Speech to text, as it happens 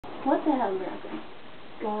What the hell, Grandpa?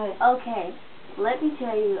 Go ahead. Okay, let me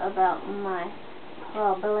tell you about my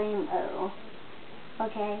problemo.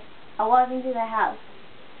 Okay, I walk into the house.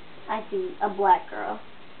 I see a black girl.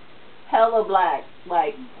 Hella black,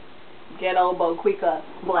 like ghetto boquica,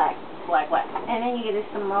 black. And then you get a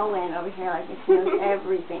Samoan over here, like, she knows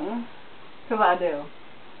everything. Cause I do.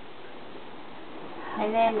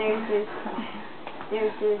 And then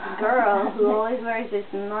there's this girl who always wears this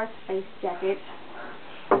North Face jacket.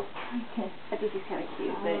 I think she's kind of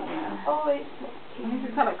cute, but you know. Oh,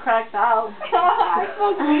 she's kind of cracked out. I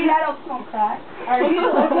smoke weed. I don't smoke crack. Are you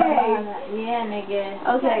okay? Yeah, nigga.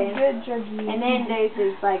 Okay. Good jerky. And then there's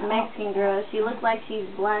this like Mexican girl. She looks like she's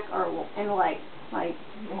black or and white. Like,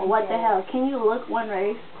 what the hell? Can you look one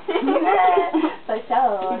race? For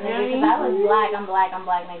sure, nigga. Because I was black. I'm black,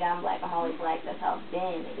 nigga. I'm black. I'm always black. That's how I've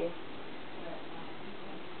been, nigga.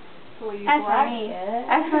 As for me,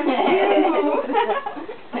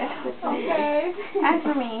 Okay. As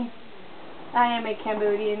for me, I am a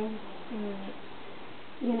Cambodian.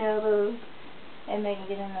 You know those. And Megan,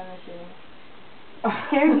 get in on the shoe.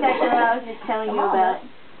 Here's that girl I was just telling you about.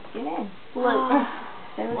 Get in.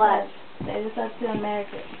 Look, Watch. Say what's up to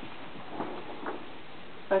America.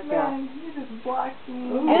 Let's go. You just blocked me.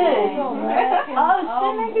 Good. Oh,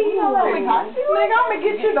 shit, nigga, you know what? Nigga, I'm gonna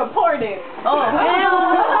get you deported. Oh, hell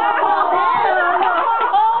no.